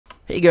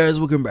Hey guys,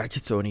 welcome back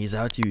to Tony's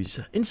How To's.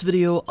 In this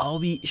video, I'll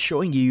be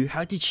showing you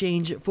how to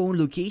change phone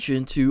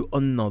location to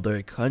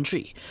another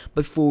country.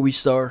 Before we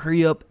start,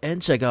 hurry up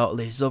and check out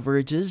latest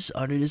overages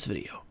under this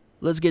video.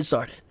 Let's get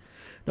started.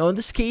 Now in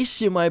this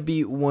case, you might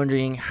be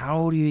wondering,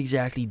 how do you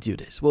exactly do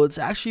this? Well, it's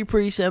actually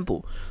pretty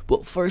simple.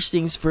 But first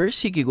things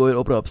first, you can go and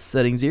open up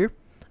settings here.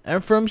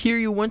 And from here,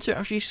 you want to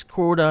actually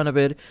scroll down a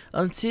bit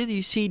until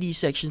you see the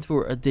section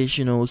for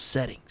additional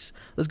settings.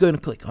 Let's go ahead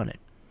and click on it.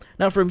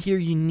 Now from here,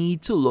 you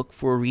need to look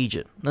for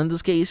region. In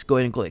this case, go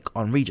ahead and click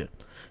on region.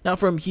 Now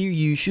from here,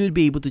 you should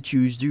be able to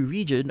choose the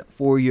region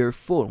for your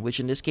phone, which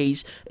in this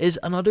case is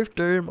another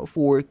term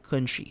for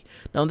country.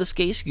 Now in this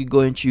case, you go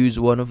and choose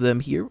one of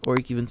them here, or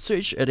you can even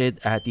search at it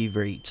at the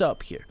very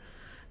top here.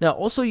 Now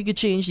also, you could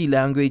change the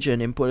language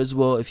and input as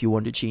well if you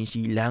want to change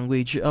the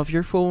language of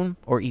your phone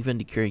or even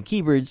the current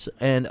keywords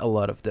and a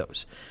lot of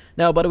those.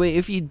 Now, by the way,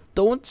 if you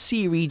don't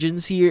see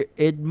regions here,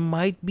 it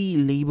might be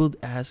labeled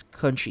as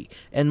country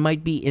and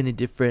might be in a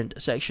different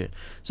section.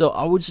 So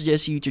I would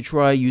suggest you to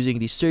try using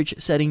the search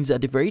settings at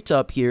the very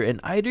top here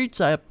and either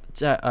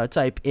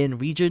type in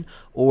region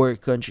or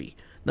country.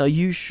 Now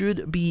you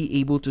should be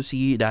able to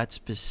see that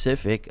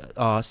specific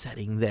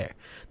setting there.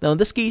 Now in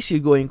this case, you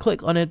go and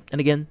click on it,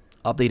 and again,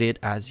 update it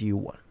as you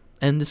want.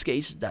 In this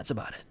case, that's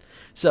about it.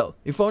 So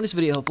if you found this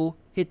video helpful,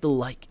 hit the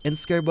like and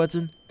subscribe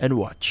button and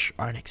watch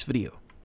our next video.